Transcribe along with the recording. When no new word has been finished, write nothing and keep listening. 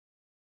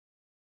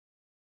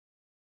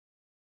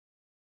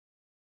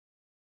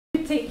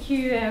take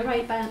you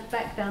right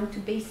back down to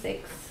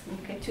basics,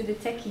 okay, to the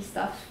techie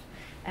stuff,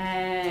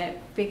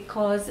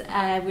 because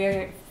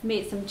we've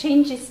made some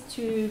changes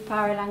to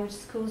PowerLanguage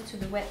Schools, to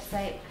the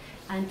website,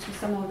 and to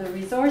some of the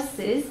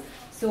resources.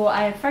 So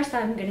first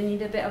I'm going to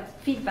need a bit of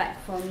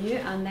feedback from you,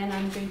 and then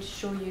I'm going to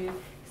show you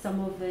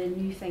some of the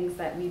new things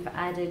that we've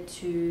added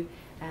to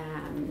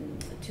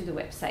the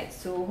website.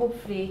 So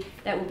hopefully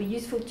that will be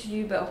useful to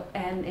you, but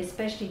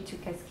especially to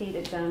cascade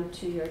it down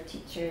to your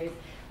teachers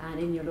and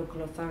in your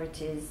local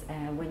authorities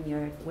when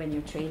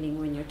you're training,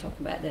 when you're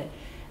talking about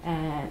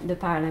the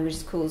PowerLanguage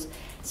schools.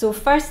 So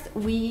first,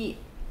 we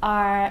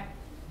are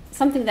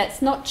something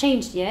that's not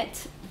changed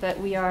yet, but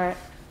we are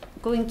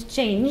going to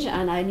change,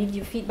 and I need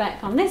your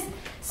feedback on this.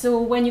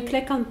 So when you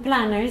click on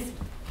planners,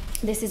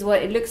 this is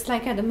what it looks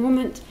like at the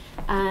moment,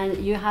 and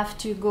you have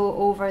to go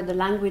over the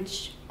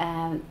language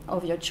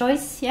of your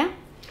choice, yeah,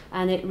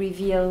 and it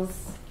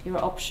reveals your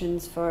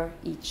options for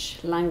each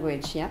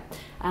language, yeah,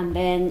 and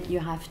then you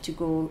have to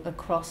go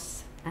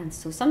across. And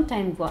so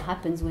sometimes what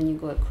happens when you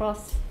go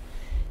across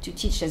to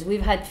teachers,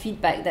 we've had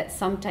feedback that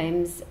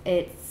sometimes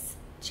it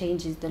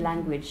changes the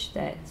language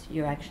that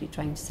you're actually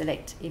trying to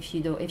select if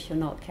you're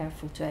not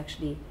careful to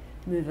actually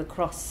move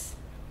across.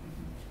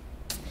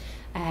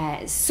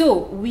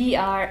 So we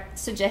are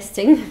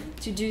suggesting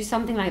to do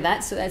something like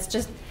that. So that's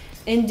just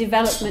in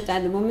development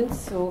at the moment.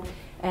 So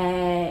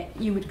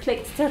you would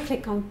still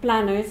click on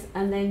planners,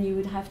 and then you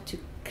would have to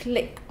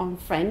click on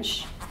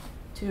French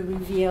to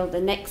reveal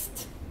the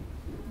next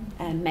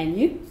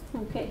menu.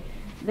 Okay.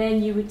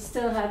 Then you would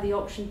still have the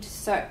option to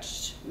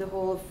search the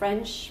whole of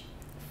French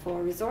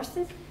for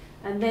resources,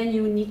 and then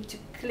you need to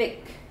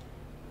click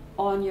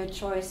on your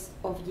choice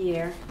of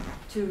year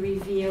to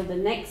reveal the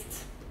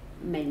next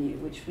menu,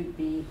 which would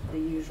be the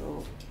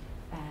usual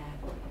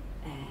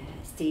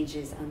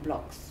stages and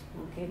blocks,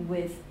 okay,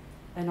 with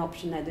an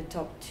option at the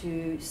top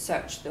to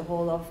search the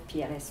whole of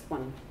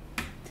PLS1.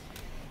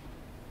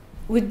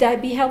 Would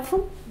that be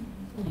helpful?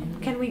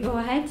 Mm-hmm. Can we go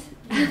ahead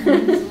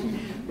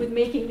with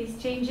making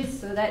these changes?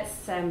 So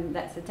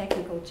that's a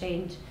technical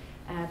change,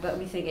 but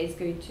we think it's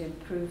going to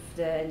improve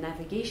the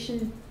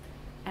navigation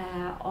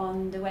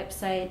on the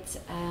website,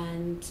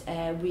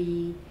 and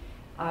we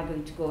are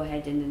going to go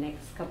ahead in the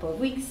next couple of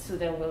weeks, so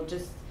that we'll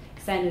just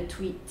send a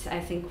tweet,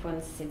 I think,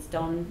 once it's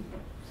done,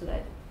 so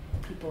that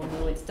people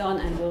know it's done,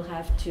 and we'll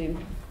have to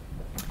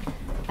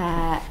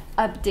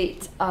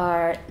update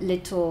our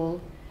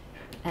little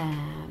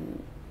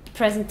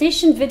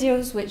presentation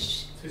videos,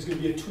 which... So it's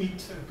going to be a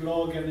tweet, a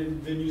blog, and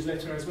in the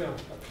newsletter as well?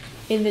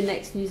 In the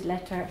next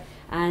newsletter.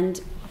 And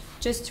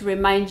just to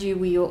remind you,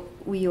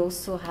 we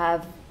also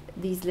have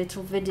these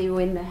little video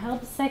in the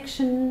help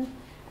section,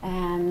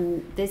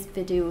 these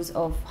videos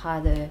of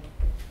how the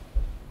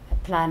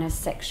planners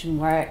section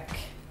work,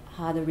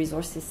 how the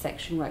resources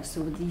section works.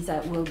 So these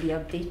will be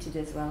updated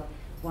as well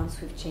once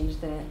we've changed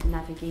the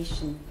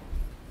navigation.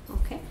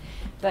 Okay,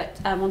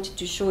 but I wanted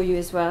to show you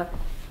as well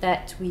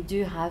that we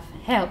do have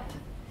help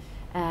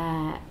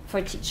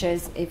for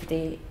teachers if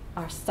they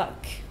are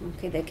stuck.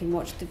 Okay, they can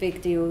watch the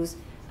videos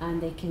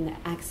and they can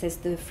access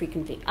the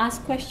frequently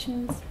asked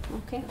questions,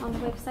 okay, on the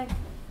website.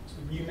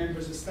 So new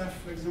members of staff,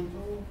 for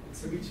example,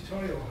 it's a new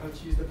tutorial, how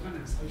to use the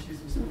planners, how to use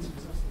the responsive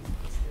resources.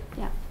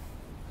 Yeah.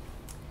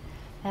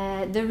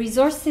 The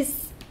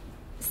resources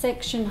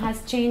section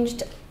has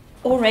changed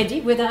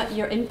already without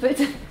your input.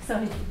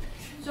 Sorry.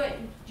 Sorry,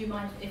 do you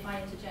mind if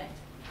I interject?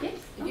 Yes.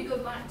 If you go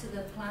back to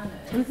the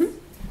planners, Mm-hmm.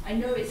 I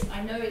know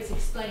it's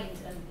explained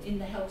in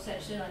the help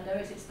section. I know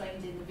it's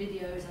explained in the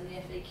videos and the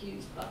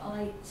FAQs, but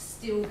I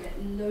still get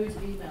loads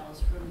of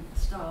emails from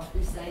staff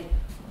who say,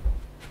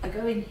 "I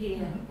go in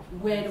here.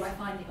 Where do I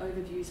find the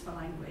overviews for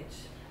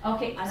language?"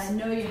 Okay.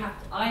 And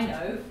I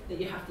know that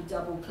you have to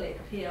double click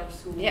PL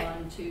School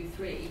 1, 2,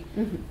 3,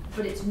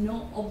 but it's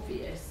not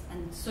obvious,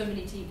 and so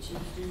many teachers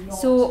do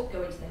not go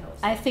into the help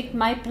section. I think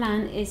my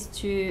plan is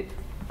to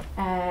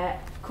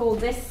call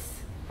this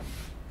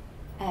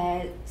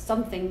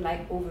something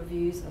like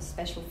overviews or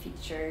special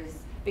features,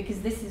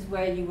 because this is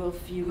where you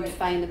would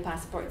find the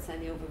passports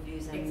and the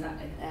overviews, and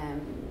exactly,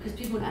 because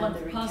people want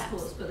the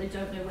passports but they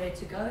don't know where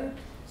to go.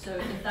 So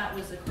if that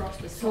was across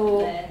the top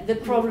there. The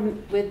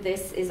problem with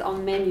this is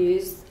on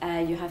menus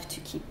you have to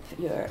keep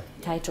your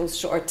titles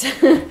short.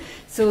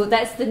 So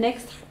that's the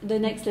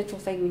next little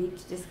thing we need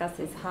to discuss,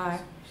 is how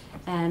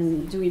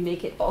do we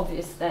make it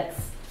obvious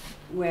that's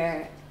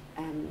where,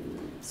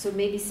 so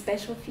maybe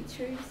special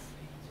features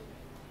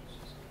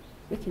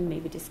we can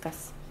maybe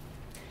discuss.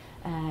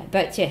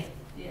 But yeah.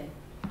 Yeah.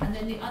 And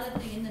then the other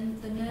thing in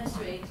the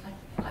nursery,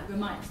 I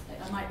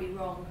might be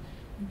wrong,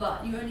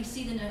 but you only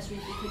see the nursery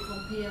if you click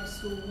on PL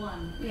School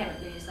 1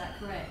 currently, is that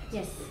correct?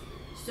 Yes.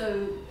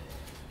 So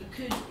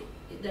could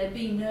there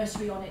be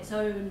nursery on its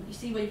own? You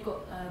see where you've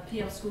got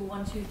PL School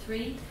 1, 2,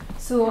 3?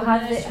 So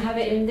have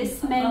it in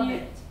this menu?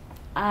 It?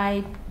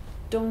 I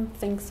don't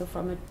think so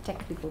from a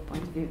technical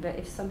point of view, but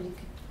if somebody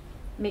could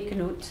make a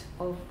note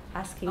of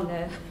asking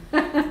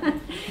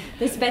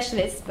the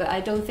specialists, but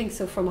I don't think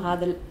so from how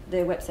the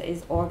website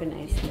is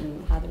organized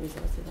and how the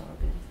resources are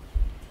organized.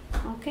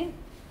 Okay.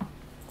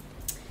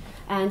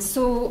 And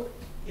so,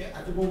 yeah,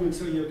 at the moment,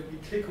 so you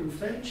click on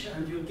French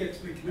and you'll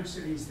get Greek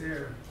nurseries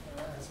there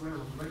as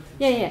well, right?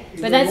 yeah,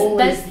 It but will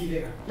always be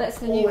there. that's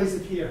the always new.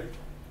 appear.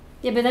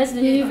 Yeah, but that's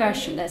the new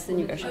version. That's the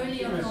new version.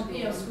 Only on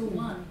PL School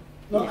 1.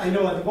 No, Yeah. I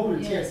know at the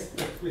moment, Yeah. yes,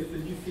 but with the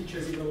new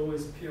features, it will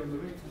always appear on the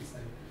right hand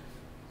side.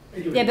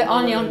 Anyway, Yeah, but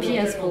only on we'll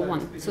PL check School on that,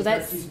 1. because So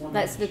that is one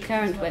that's the option.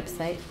 current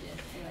website.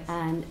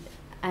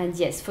 And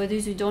yes, for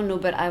those who don't know,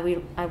 but I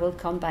will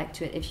come back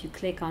to it. If you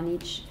click on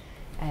each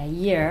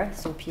year,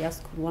 so PL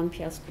School 1,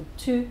 PL School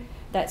 2,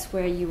 that's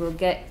where you will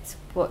get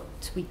what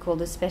we call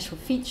the special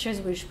features,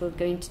 which we're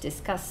going to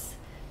discuss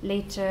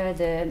later,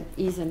 the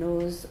E's and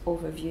O's,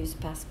 overviews,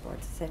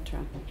 passports,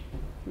 etc.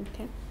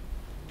 Okay.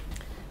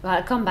 Well,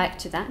 I'll come back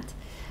to that.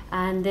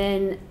 And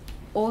then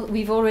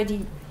we've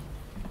already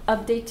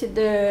updated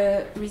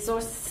the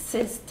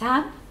resources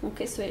tab.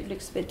 Okay, so it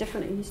looks a bit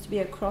different. It used to be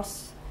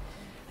across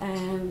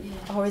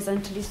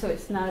horizontally, so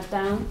it's now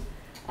down.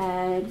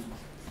 And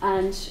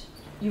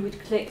you would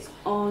click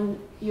on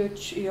your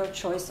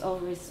choice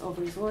of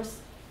resource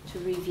to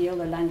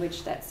reveal a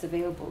language that's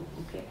available.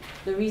 Okay.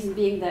 The reason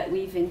being that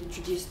we've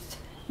introduced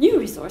new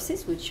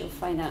resources, which you'll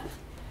find out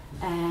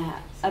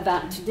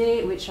about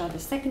today, which are the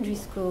secondary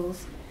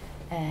schools,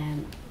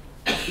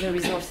 the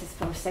resources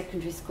for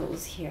secondary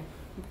schools here.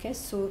 Okay,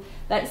 so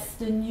that's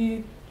the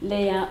new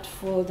layout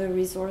for the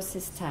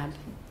resources tab.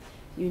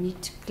 You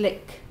need to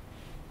click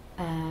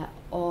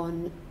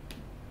on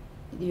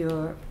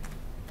your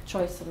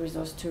choice of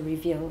resource to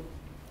reveal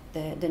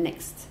the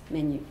next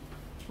menu.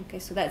 Okay,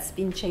 so that's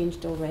been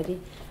changed already,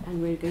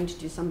 and we're going to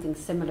do something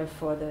similar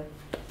for the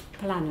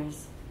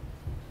planners.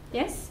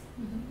 Yes?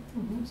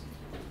 Mm-hmm.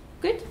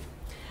 Good.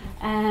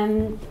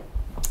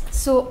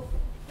 So,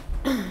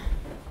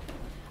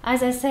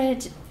 as I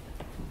said,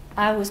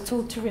 I was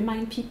told to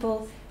remind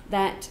people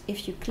that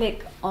if you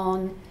click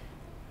on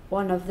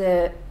one of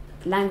the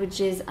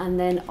languages and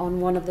then on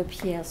one of the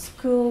PL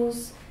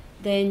schools,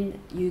 then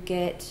you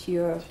get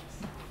your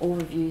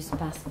overviews,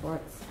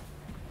 passports,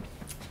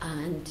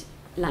 and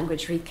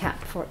language recap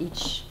for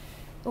each.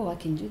 Oh, I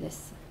can do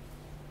this.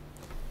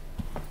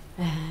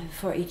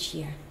 For each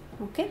year.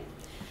 Okay.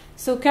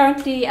 So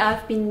currently,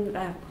 I've been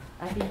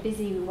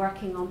busy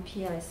working on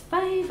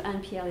PLS5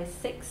 and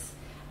PLS6,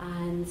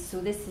 and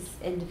so this is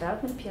in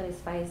development.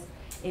 PLS5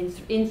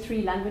 is in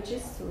 3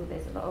 languages, so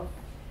there's a lot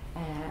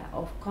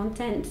of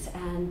content,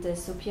 and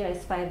so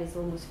PLS5 is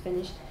almost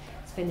finished.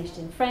 It's finished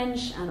in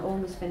French and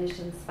almost finished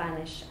in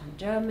Spanish and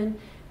German,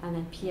 and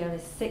then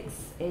PLS6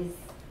 is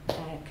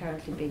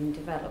currently being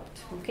developed.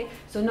 Okay,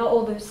 so not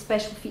all the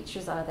special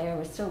features are there.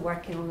 We're still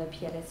working on the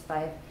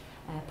PLS5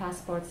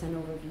 passports and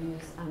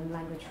overviews and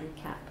language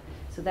recap.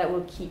 So that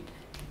will keep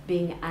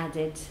being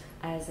added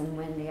as and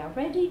when they are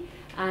ready.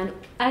 And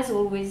as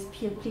always,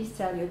 please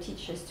tell your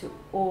teachers to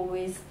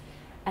always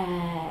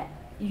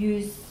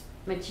use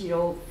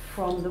material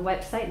from the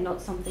website,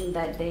 not something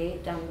that they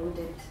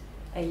downloaded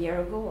a year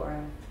ago or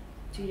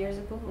 2 years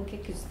ago. Okay,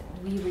 because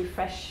we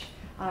refresh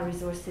our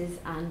resources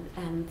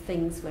and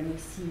things when we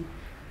see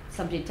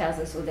somebody tells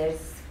us, oh,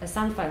 there's a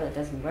sound file that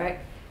doesn't work,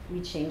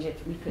 we change it,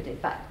 we put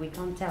it back. We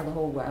can't tell the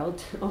whole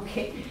world,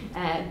 okay?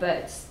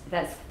 But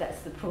that's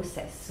the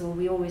process. So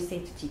we always say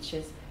to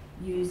teachers,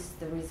 use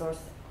the resource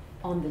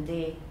on the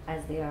day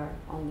as they are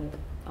on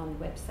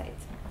the website,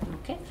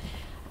 okay?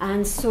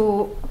 And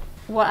so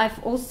what I've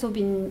also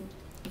been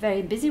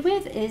very busy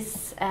with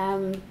is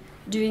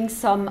doing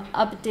some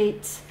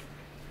updates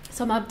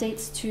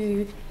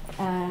to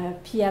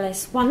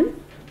PLS1,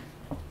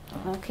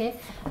 okay,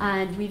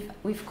 and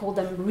we've called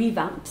them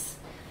revamps.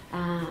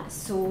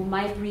 So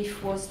my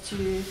brief was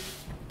to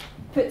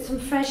put some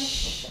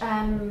fresh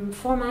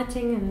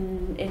formatting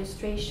and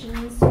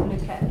illustrations.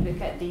 Look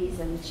at these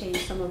and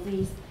change some of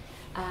these.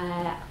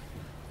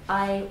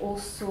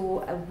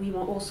 We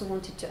also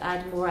wanted to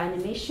add more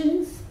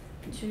animations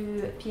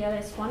to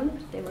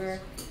PLS1. There were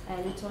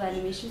little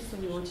animations, so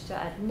we wanted to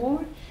add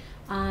more.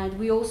 And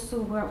we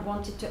also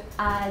wanted to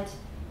add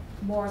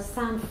more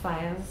sound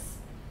files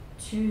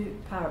to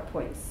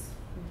PowerPoints.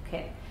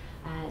 Okay,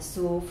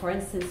 so for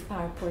instance,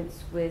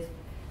 PowerPoints with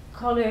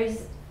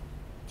colors.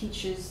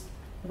 Teachers,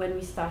 when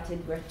we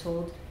started, were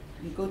told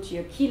you go to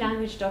your key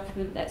language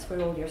document. That's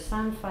where all your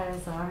sound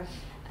files are.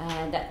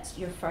 That's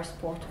your first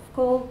port of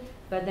call.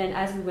 But then,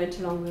 as we went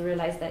along, we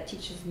realized that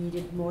teachers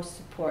needed more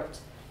support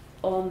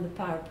on the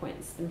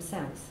PowerPoints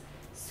themselves.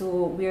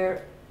 So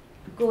we're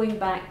going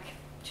back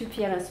to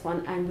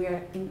PLS1 and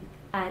we're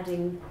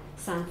adding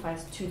sound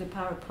files to the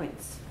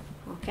PowerPoints.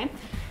 Okay,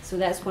 so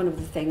that's one of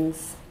the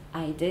things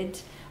I did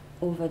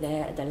over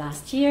the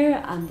last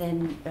year. And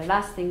then the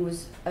last thing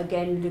was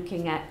again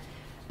looking at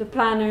the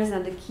planners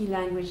and the key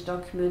language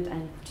document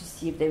and to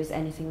see if there was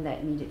anything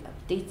that needed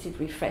updated,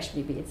 refreshed.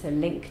 Maybe it's a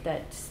link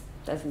that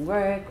doesn't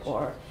work,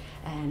 or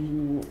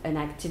an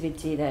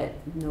activity that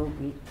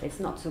it's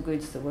not so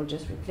good, so we'll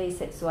just replace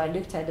it. So I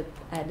looked at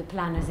the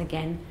planners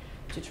again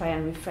to try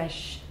and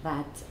refresh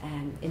that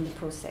in the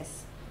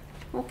process.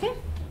 Okay.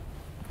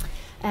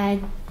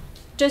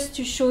 Just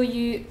to show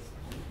you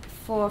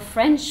for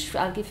French,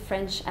 I'll give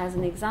French as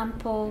an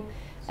example.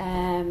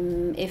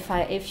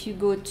 If you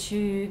go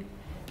to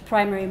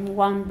primary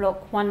 1,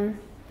 block 1,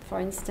 for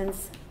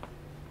instance,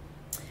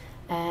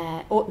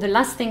 the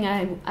last thing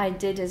I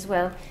did as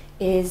well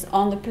is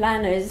on the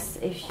planners.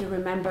 If you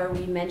remember,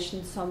 we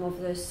mentioned some of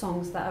the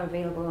songs that are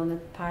available on the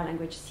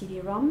PowerLanguage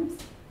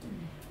CD-ROMs,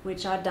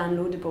 which are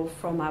downloadable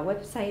from our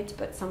website,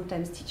 but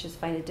sometimes teachers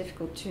find it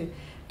difficult to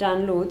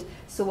download.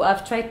 So what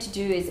I've tried to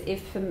do is,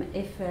 if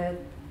a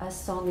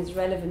song is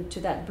relevant to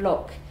that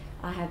block,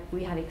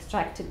 we have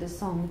extracted the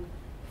song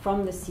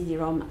from the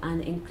CD-ROM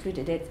and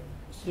included it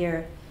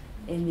here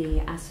in the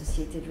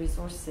associated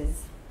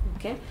resources.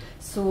 Okay,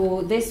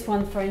 so this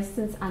one, for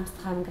instance,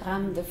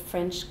 Amsterdam, the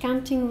French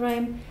counting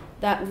rhyme,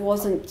 that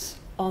wasn't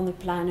on the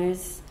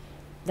planners,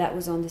 that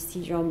was on the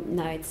CD-ROM.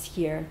 Now it's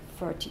here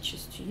for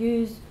teachers to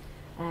use.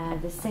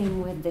 The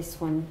same with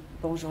this one,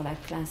 Bonjour la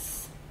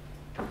classe.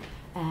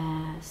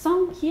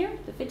 Song here,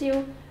 the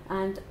video,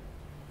 and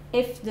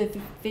if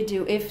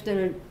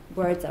the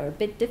words are a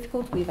bit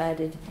difficult, we've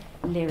added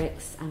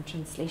lyrics and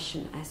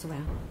translation as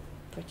well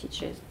for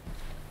teachers.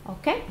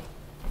 Okay.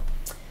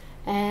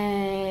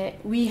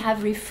 We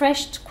have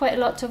refreshed quite a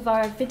lot of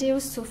our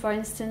videos. So, for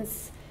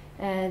instance,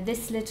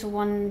 this little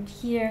one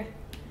here,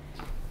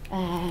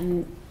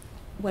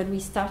 when we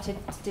started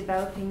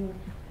developing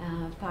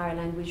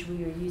PowerLanguage,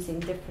 we were using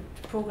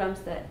different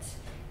programs that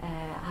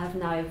have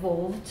now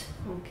evolved.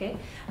 Okay,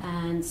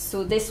 and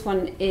so this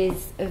one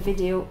is a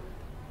video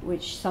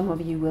which some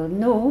of you will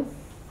know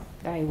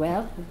very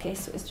well. Okay,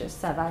 so it's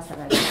just ça va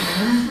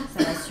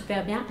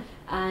super bien,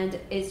 and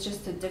it's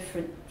just a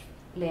different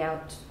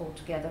layout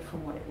altogether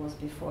from what it was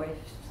before, if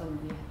some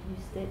of you have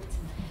used it.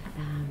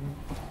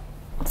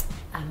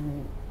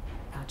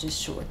 I'll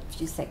just show a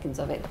few seconds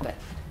of it, but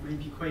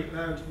maybe quite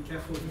loud, be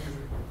careful.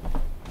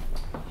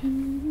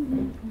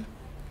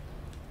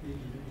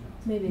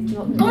 Maybe it's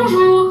not.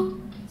 Bonjour.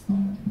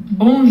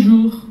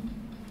 Bonjour.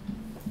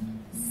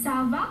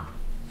 Ça va?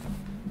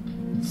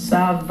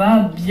 Ça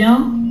va bien,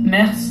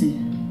 merci.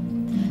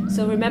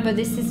 So remember,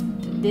 this is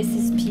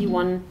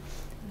P1,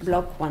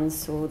 block 1,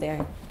 so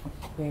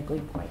we're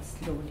going quite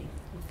slowly.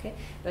 Okay,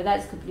 but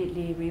that's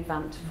completely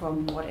revamped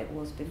from what it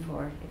was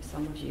before, if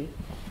some of you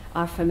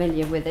are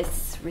familiar with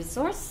this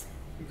resource.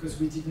 Because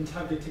we didn't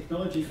have the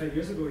technology 5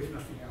 years ago, if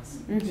nothing else.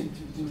 We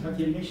didn't have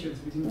the animations,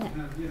 we didn't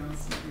have, you know.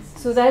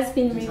 So that's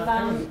been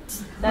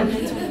revamped, that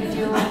little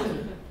video.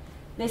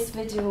 This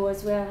video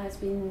as well has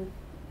been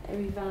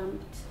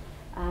revamped.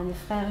 And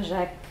Frère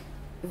Jacques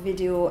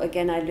video,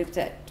 again, I looked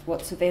at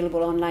what's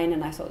available online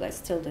and I thought that's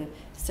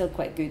still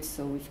quite good,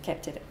 so we've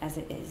kept it as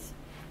it is.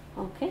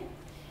 Okay.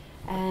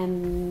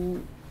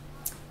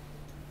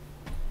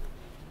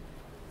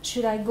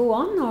 Should I go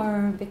on,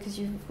 or because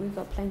we've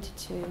got plenty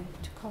to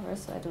cover,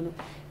 so I don't know.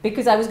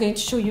 Because I was going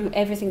to show you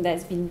everything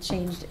that's been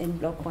changed in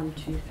block 1,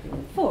 2, 3,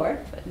 and 4,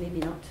 but maybe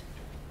not.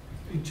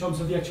 In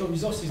terms of the actual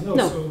resources, no.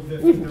 No. So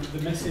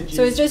the message.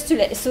 So it's just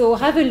to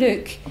have a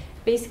look.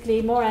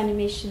 Basically, more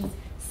animations,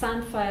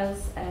 sound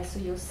files. So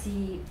you'll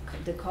see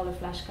the color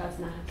flashcards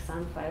now have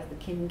sound files. The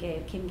Kim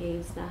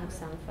games now have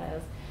sound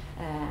files.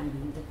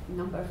 The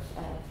number of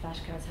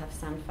flashcards have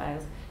sound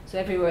files. So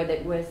everywhere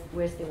that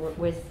where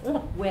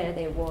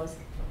there was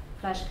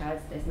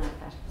flashcards, there's now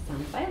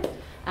sound files.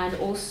 And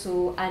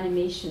also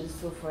animations.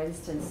 So for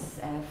instance,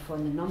 for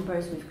the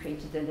numbers, we've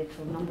created a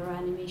little number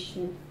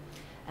animation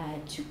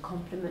to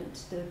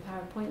complement the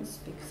PowerPoints,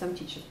 because some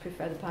teachers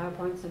prefer the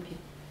PowerPoints, some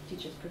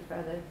teachers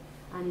prefer the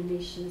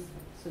animations.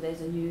 So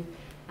there's a new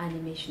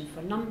animation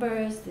for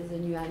numbers, there's a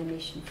new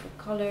animation for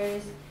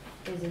colors,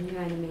 there's a new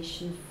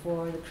animation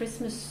for the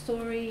Christmas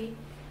story.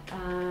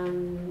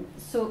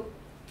 So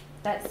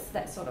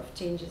that's sort of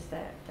changes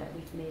that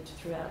we've made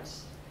throughout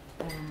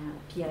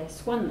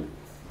PLS1.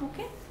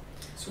 Okay.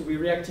 So we're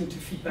reacting to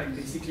feedback,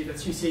 basically.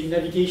 That's you saying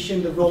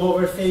navigation, the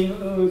rollover thing,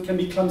 oh, it can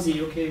be clumsy.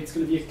 Okay, it's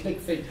going to be a click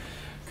thing.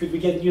 Could we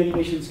get new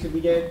animations? Could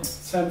we get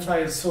sound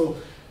files? So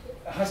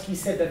it has to be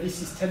said that this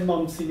is 10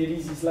 months in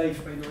Elise's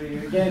life, by the way.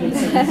 Again,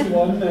 it's an easy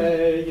one,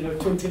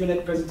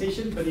 20-minute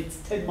presentation, but it's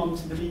 10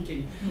 months in the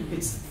making.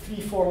 It's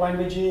 3-4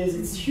 languages.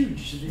 It's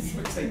huge. This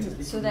website has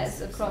become so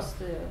that's across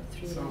the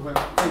 3. So, well,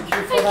 thank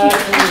you for that.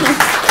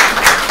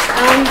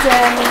 And do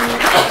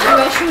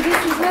I show this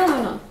as well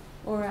or not?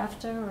 Or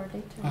after or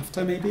later?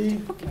 After, maybe.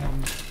 Okay. I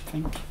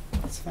think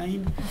that's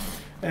fine.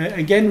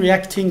 Again,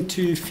 reacting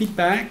to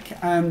feedback,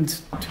 and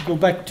to go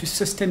back to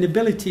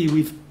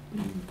sustainability,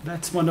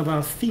 that's one of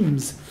our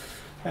themes.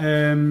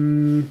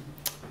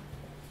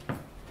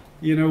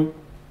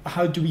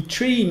 How do we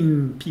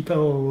train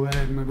people?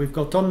 We've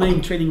got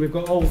online training, we've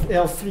got all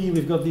L3,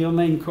 we've got the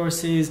online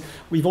courses.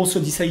 We've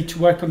also decided to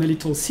work on a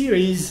little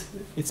series.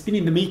 It's been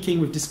in the making.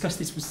 We've discussed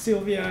this with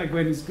Sylvia,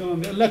 Gwen is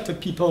gone, a lot of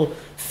people,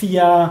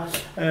 Thea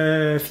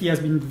has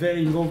been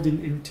very involved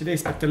into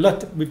this, but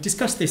we've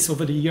discussed this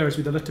over the years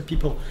with a lot of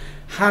people.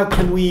 How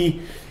can we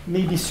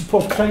maybe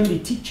support primary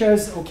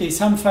teachers? Okay,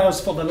 some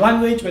files for the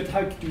language, but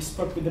how do you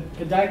support with the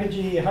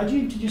pedagogy? How do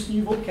you introduce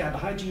new vocab?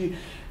 How do you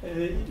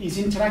is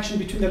interaction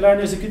between the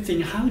learners a good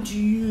thing? How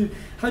do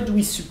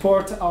we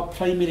support our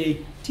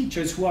primary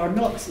teachers who are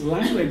not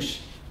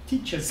language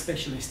teacher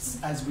specialists,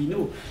 as we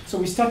know. So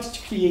we started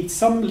to create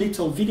some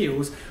little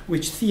videos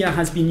which Thea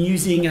has been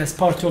using as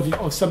part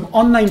of some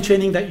online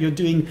training that you're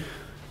doing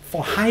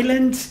for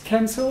Highland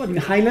Council. I mean,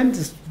 Highland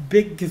is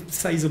big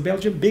size of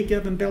Belgium,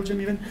 bigger than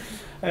Belgium even.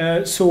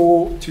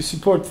 So to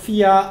support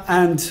Thea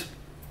and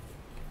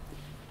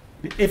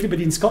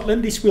everybody in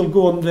Scotland, this will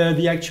go on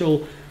the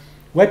actual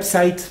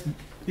website.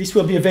 This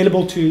will be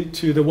available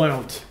to the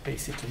world,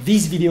 basically.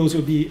 These videos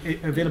will be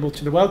available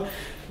to the world.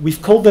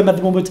 We've called them at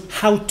the moment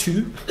how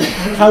to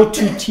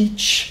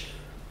teach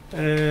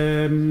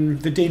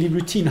the daily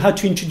routine, how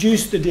to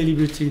introduce the daily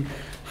routine,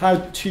 how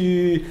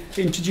to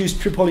introduce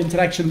pupil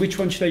interaction. Which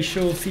one should I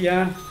show,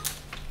 Thea,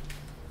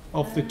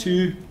 of the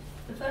two?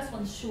 The first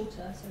one's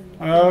shorter.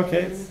 So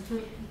Okay.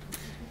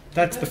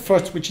 That's the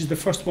first, which is the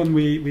first one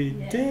we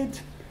did.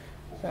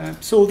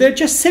 So they're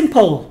just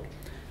simple.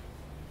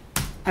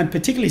 And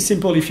particularly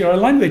simple if you're a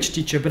language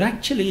teacher, but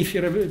actually if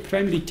you're a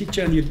primary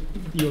teacher and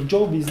your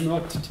job is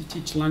not to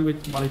teach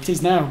language, well it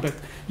is now, but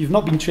you've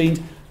not been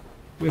trained,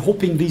 we're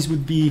hoping these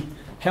would be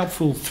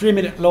helpful.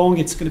 3-minute long,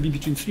 it's going to be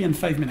between 3 and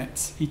 5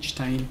 minutes each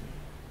time.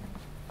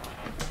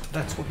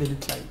 That's what they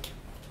look like.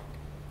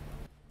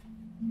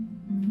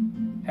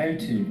 How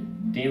to,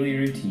 daily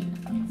routine.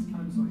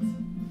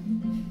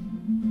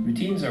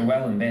 Routines are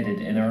well embedded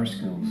in our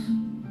schools.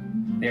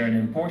 They are an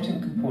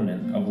important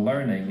component of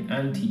learning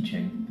and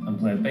teaching and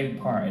play a big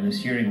part in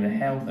assuring the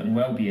health and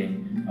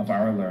well-being of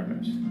our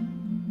learners.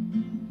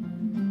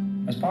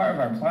 As part of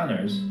our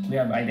planners, we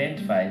have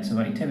identified some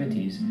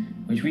activities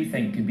which we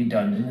think could be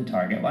done in the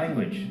target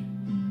language.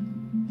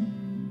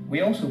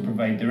 We also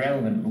provide the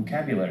relevant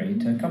vocabulary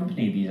to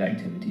accompany these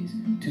activities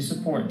to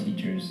support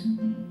teachers.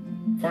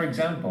 For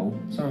example,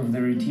 some of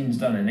the routines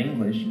done in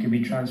English could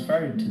be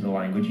transferred to the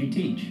language you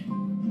teach.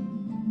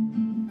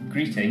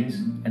 Greetings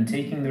and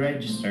taking the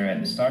register at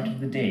the start of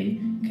the day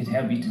could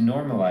help you to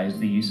normalise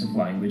the use of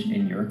language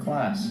in your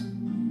class.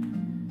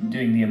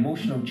 Doing the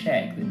emotional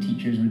check that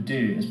teachers would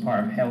do as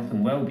part of health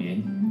and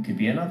well-being could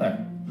be another.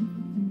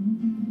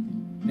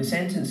 The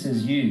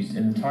sentences used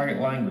in the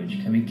target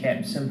language can be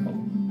kept simple.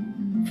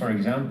 For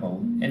example,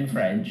 in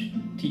French,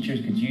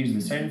 teachers could use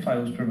the sound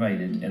files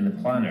provided in the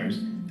planners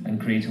and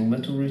create a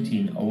little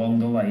routine along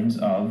the lines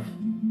of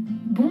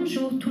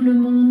Bonjour tout le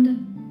monde,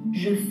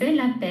 je fais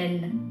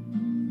l'appel.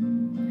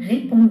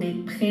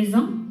 Répondez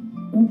présent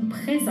ou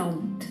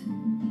présente.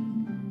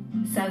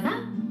 Ça va?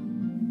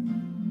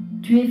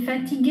 Tu es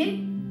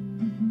fatigué?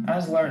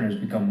 As learners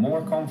become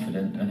more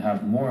confident and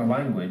have more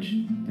language,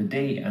 the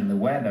day and the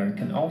weather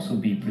can also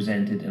be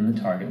presented in the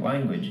target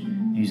language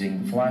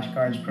using the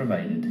flashcards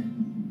provided.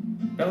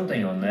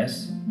 Building on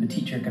this, the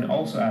teacher can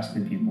also ask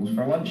the pupils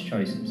for lunch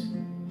choices,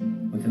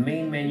 with the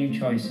main menu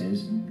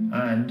choices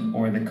and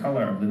or the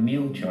colour of the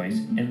meal choice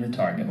in the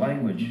target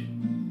language.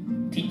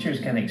 Teachers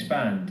can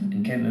expand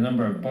and count the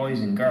number of boys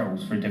and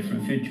girls for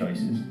different food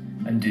choices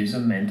and do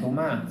some mental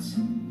maths.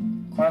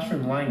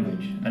 Classroom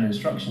language and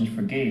instructions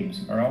for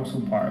games are also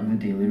part of the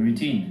daily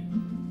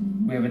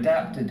routine. We have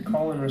adapted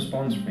call and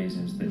response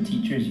phrases that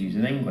teachers use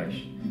in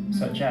English,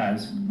 such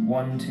as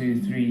 1,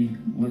 2, 3,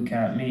 look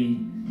at me,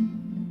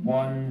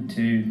 1,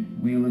 2,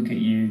 we look at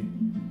you,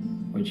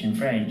 which in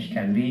French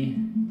can be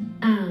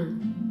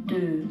 1,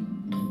 2,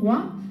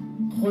 3,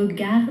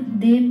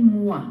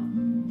 regardez-moi.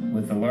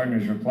 with the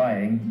learners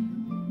replying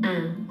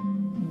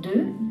 1,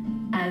 2,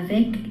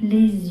 avec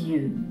les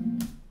yeux.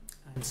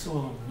 And so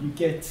on. You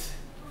get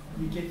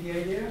the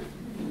idea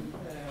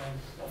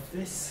of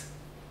this.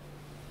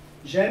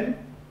 J'aime.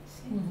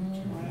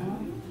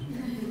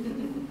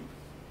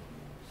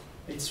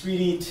 It's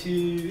really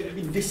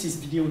this is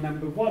video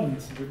number 1,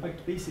 so we're back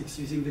to basics,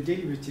 using the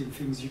daily routine,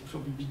 things you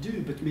probably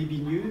do, but maybe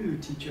new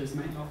teachers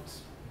might not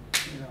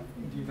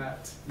do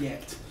that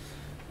yet.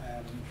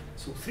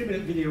 So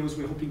 3-minute videos,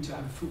 we're hoping to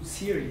have a full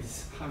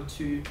series, how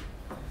to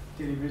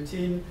daily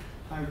routine,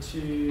 how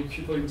to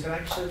pupil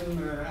interaction,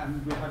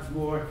 and we'll have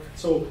more.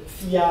 So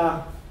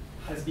Thea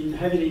has been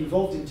heavily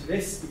involved into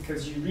this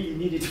because you really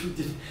needed, you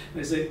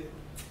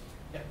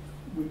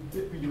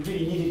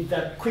really needed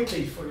that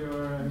quickly for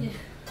your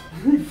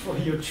for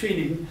your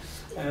training.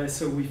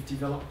 So we've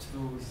developed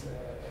those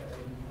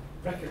in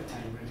record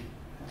time, really.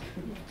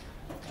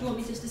 Do you want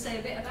me just to say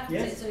a bit about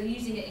Yes. it? So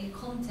using it in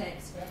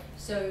context. Yeah.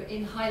 So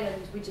in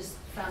Highland, we just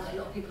found that a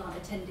lot of people aren't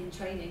attending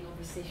training,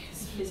 obviously,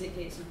 because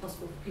physically it's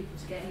impossible for people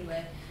to get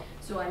anywhere.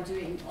 So I'm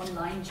doing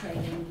online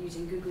training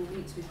using Google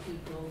Meets with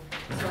people.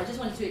 So I just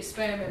wanted to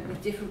experiment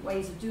with different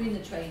ways of doing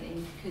the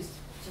training, because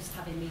just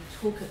having me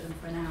talk at them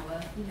for an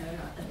hour,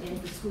 at the end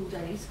of the school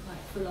day is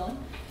quite full on.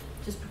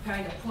 Just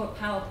preparing a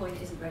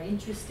PowerPoint isn't very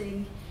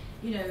interesting,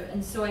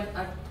 and so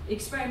I've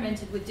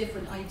experimented with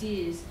different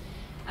ideas.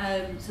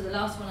 So the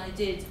last one I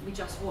did, we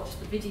just watched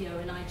the video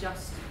and I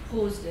just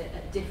paused it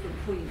at different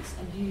points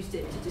and used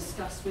it to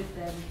discuss with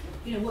them,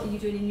 what are you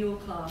doing in your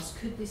class?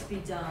 Could this be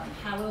done?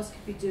 How else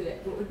could we do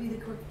it? What would be the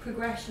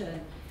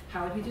progression?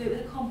 How would we do it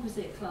with a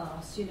composite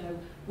class?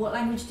 What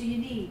language do you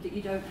need that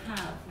you don't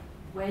have?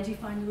 Where do you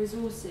find the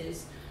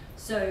resources?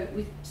 So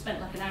we spent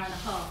like an hour and a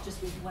half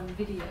just with one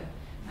video.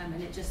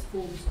 and it just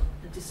forms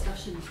the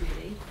discussions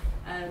really.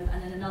 And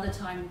then another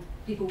time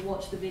people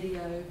watch the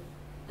video,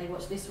 they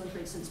watch this one for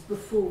instance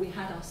before we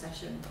had our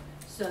session,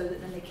 so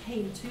that then they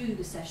came to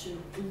the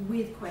session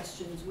with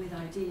questions, with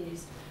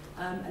ideas,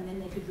 and then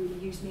they could really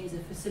use me as a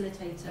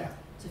facilitator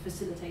to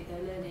facilitate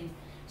their learning.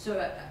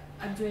 So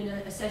I'm doing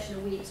a session a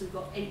week, so we've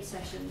got 8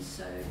 sessions,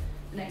 so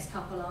the next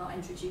couple are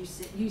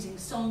using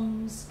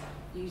songs,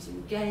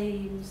 using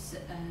games,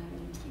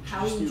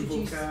 how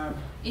we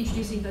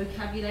introducing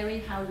vocabulary,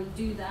 how we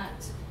do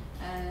that.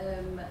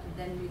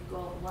 Then we've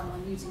got one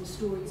on using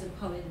stories and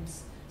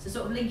poems. So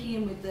sort of linking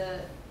in with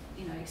the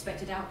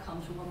expected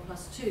outcomes from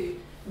 1+2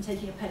 and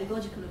taking a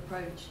pedagogical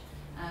approach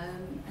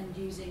and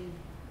using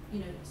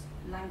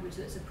language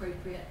that's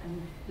appropriate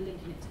and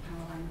linking it to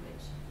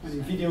PowerLanguage. And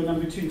in video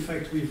number 2, in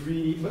fact, we've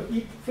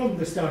really, from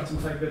the start, in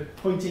fact, but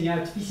pointing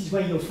out this is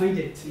where you'll find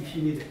it if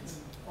you need it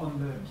on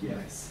the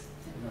PLS.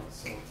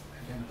 So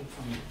again,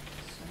 hopefully.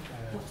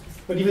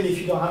 But even if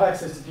you don't have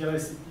access to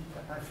PLS,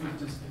 I think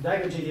just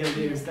language the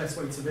idea is that's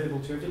why it's available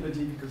to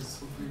everybody, because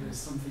hopefully there's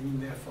something in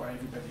there for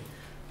everybody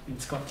in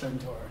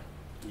Scotland or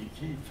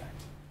UK, in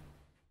fact.